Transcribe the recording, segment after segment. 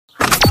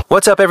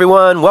What's up,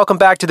 everyone? Welcome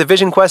back to the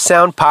Vision Quest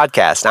Sound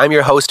Podcast. I'm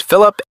your host,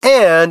 Philip,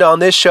 and on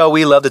this show,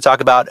 we love to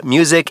talk about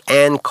music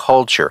and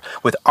culture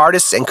with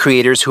artists and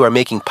creators who are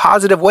making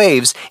positive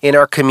waves in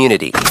our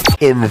community.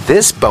 In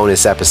this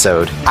bonus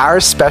episode, our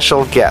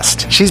special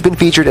guest, she's been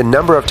featured a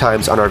number of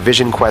times on our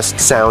Vision Quest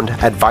Sound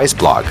Advice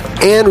blog,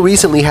 and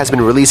recently has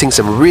been releasing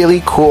some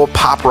really cool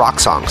pop rock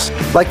songs,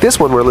 like this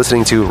one we're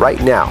listening to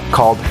right now,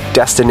 called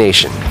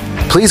Destination.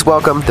 Please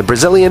welcome the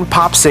Brazilian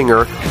pop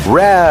singer,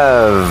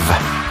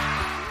 Rev.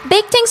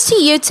 Big thanks to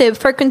YouTube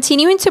for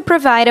continuing to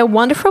provide a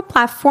wonderful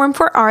platform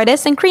for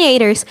artists and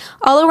creators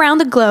all around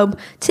the globe.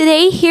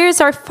 Today,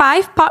 here's our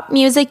 5 pop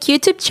music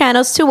YouTube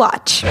channels to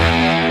watch.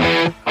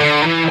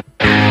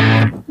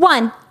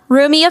 1.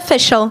 Rumi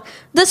Official.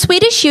 The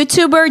Swedish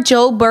YouTuber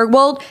Joel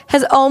Bergwald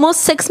has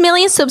almost 6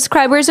 million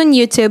subscribers on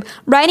YouTube,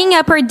 brighting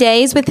up her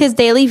days with his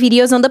daily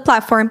videos on the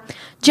platform.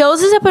 Joel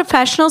is a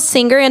professional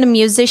singer and a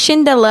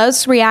musician that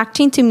loves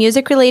reacting to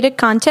music-related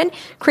content,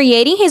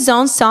 creating his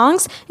own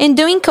songs, and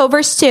doing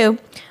covers too.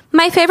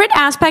 My favorite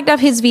aspect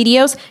of his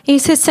videos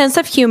is his sense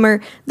of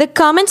humor. The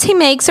comments he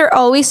makes are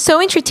always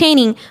so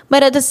entertaining,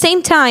 but at the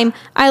same time,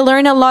 I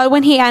learn a lot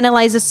when he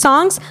analyzes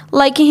songs,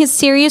 like in his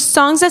series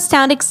Songs That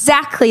Sound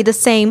Exactly the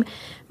Same.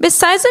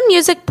 Besides the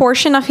music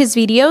portion of his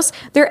videos,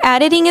 their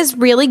editing is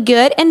really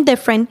good and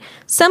different.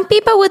 Some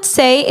people would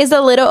say it's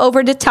a little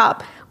over the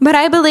top, but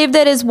I believe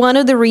that is one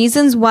of the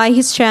reasons why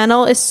his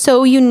channel is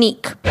so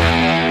unique. 2.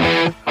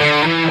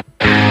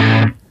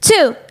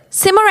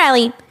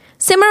 Cimorelli.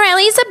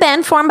 Cimorelli is a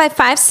band formed by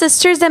 5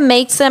 sisters that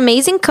makes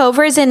amazing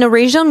covers and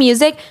original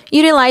music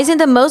utilizing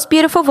the most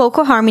beautiful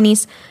vocal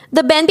harmonies.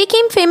 The band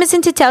became famous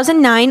in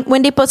 2009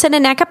 when they posted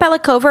an a cappella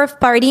cover of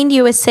Party in the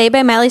USA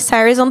by Miley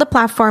Cyrus on the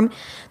platform.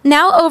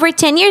 Now, over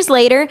 10 years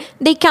later,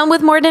 they come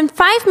with more than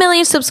 5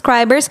 million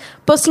subscribers,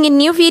 posting a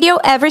new video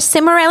every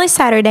Cimorelli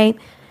Saturday.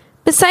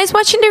 Besides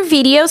watching their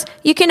videos,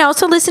 you can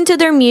also listen to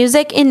their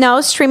music in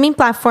all streaming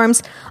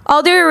platforms.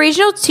 All their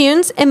original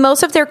tunes and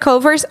most of their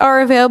covers are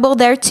available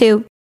there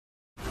too.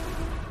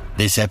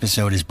 This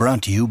episode is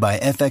brought to you by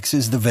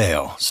FX's The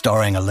Veil,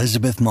 starring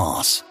Elizabeth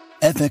Moss.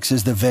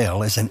 FX's The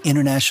Veil is an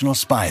international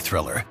spy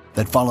thriller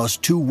that follows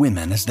 2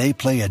 women as they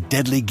play a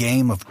deadly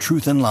game of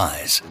truth and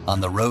lies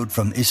on the road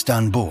from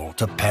Istanbul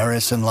to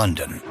Paris and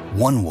London.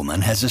 One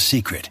woman has a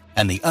secret,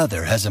 and the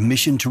other has a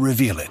mission to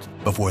reveal it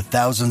before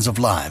thousands of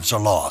lives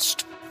are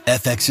lost.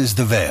 FX's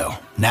The Veil,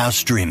 now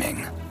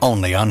streaming,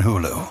 only on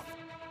Hulu.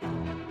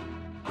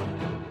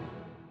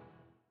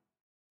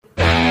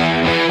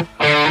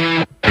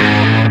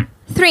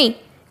 3.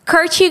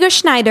 Kurt Hugo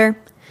Schneider.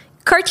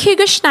 Kurt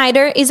Hugo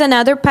Schneider is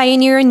another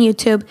pioneer on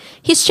YouTube.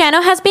 His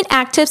channel has been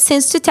active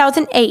since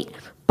 2008,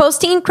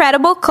 posting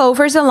incredible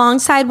covers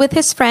alongside with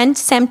his friend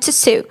Sam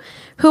Tissue,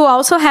 who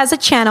also has a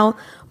channel.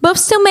 Both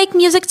still make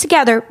music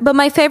together, but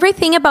my favorite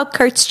thing about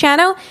Kurt's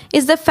channel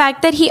is the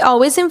fact that he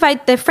always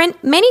invites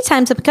different, many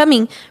times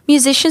upcoming,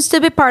 musicians to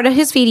be part of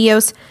his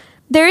videos.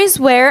 There is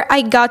where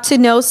I got to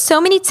know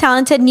so many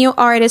talented new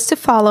artists to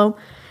follow.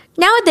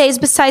 Nowadays,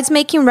 besides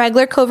making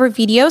regular cover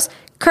videos,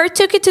 Kurt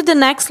took it to the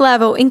next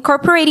level,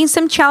 incorporating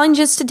some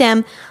challenges to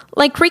them,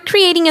 like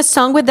recreating a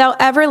song without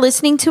ever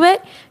listening to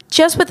it,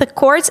 just with the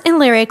chords and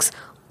lyrics,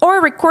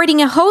 or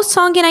recording a whole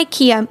song in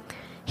IKEA.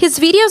 His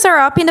videos are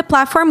up in the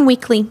platform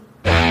weekly.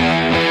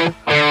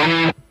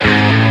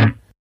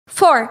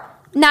 4.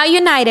 Now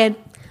United.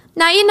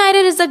 Now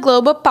United is a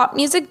global pop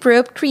music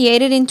group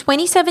created in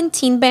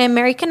 2017 by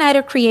American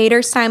Idol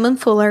creator Simon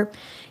Fuller.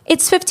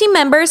 Its 50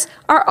 members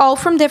are all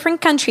from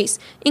different countries,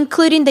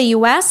 including the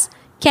US,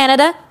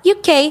 Canada,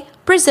 UK,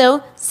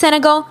 Brazil,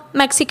 Senegal,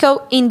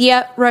 Mexico,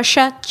 India,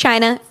 Russia,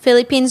 China,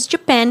 Philippines,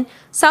 Japan,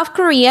 South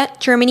Korea,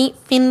 Germany,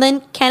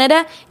 Finland,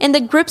 Canada, and the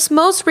group's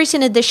most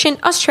recent addition,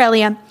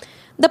 Australia.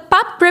 The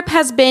pop group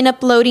has been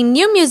uploading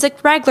new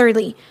music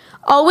regularly,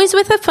 always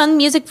with a fun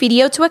music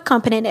video to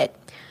accompany it.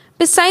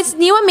 Besides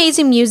new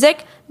amazing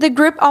music, the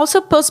group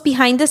also posts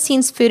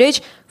behind-the-scenes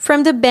footage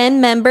from the band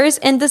members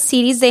and the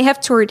cities they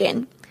have toured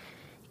in.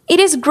 It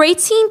is great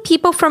seeing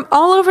people from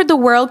all over the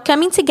world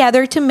coming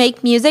together to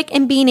make music,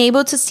 and being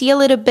able to see a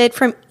little bit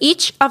from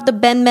each of the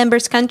band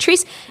members'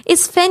 countries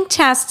is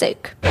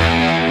fantastic.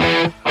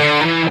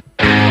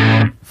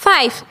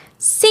 5.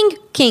 Sing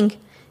King.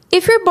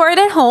 If you're bored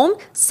at home,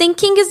 Sing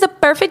King is the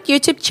perfect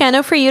YouTube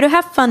channel for you to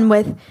have fun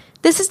with.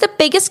 This is the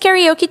biggest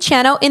karaoke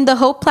channel in the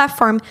whole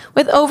platform,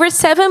 with over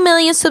 7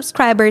 million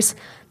subscribers.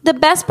 The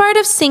best part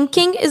of Sing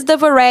King is the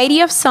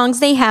variety of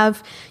songs they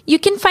have. You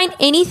can find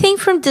anything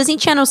from Disney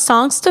Channel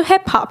songs to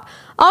hip-hop.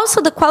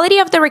 Also, the quality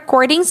of the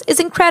recordings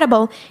is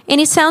incredible, and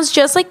it sounds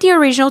just like the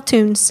original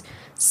tunes.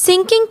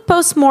 Sing King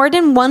posts more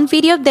than 1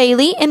 video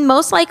daily and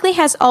most likely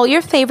has all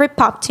your favorite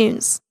pop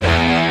tunes.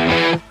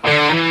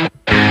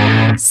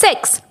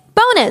 6.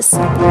 Bonus!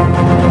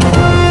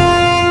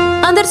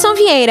 Anderson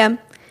Vieira.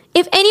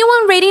 If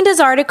anyone reading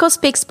this article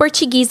speaks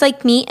Portuguese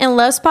like me and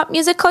loves pop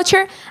music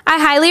culture, I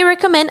highly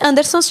recommend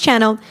Anderson's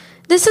channel.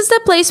 This is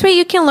the place where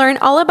you can learn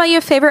all about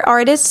your favorite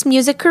artists'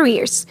 music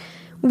careers,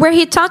 where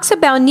he talks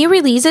about new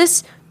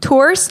releases,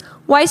 tours,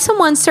 why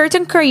someone's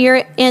certain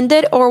career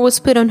ended or was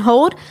put on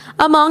hold,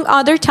 among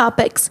other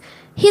topics.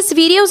 His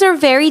videos are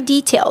very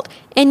detailed,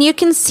 and you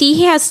can see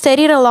he has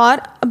studied a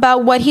lot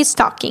about what he's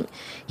talking.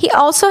 He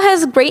also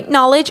has great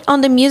knowledge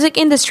on the music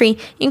industry,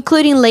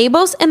 including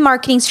labels and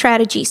marketing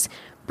strategies.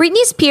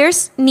 Britney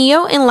Spears,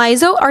 Ne-Yo, and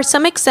Lizzo are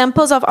some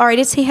examples of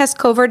artists he has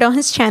covered on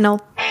his channel.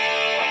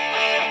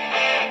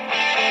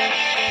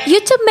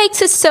 YouTube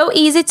makes it so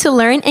easy to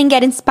learn and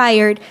get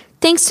inspired.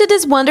 Thanks to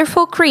these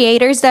wonderful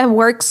creators that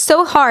work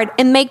so hard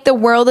and make the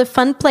world a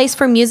fun place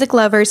for music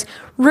lovers.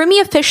 Rumi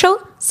Official,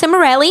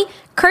 Cimarelli,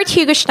 Kurt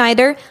Hugo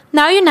Schneider,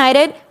 Now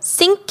United,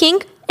 Sync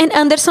King, and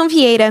Anderson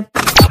Vieira.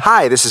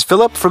 Hi, this is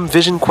Philip from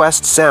Vision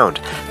Quest Sound.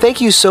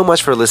 Thank you so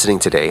much for listening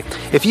today.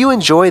 If you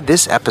enjoyed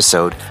this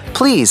episode,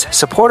 please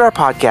support our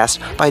podcast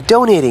by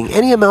donating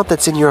any amount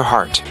that's in your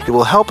heart. It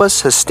will help us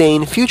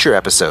sustain future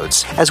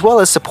episodes, as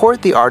well as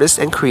support the artists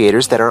and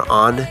creators that are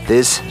on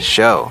this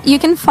show. You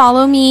can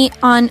follow me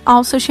on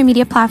all social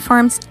media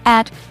platforms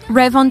at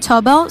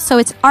Revontobel, so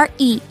it's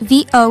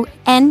REVONTOBEL,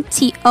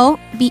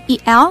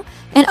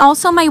 and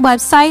also my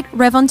website,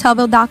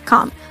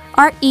 revontobel.com.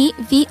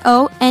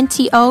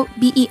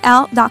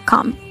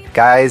 REVONTOBEL.com.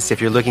 Guys, if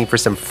you're looking for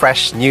some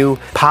fresh, new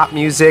pop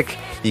music,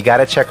 you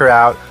gotta check her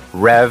out,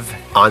 Rev,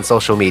 on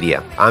social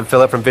media. I'm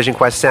Philip from Vision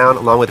Quest Sound,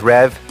 along with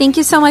Rev. Thank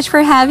you so much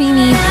for having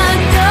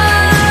me.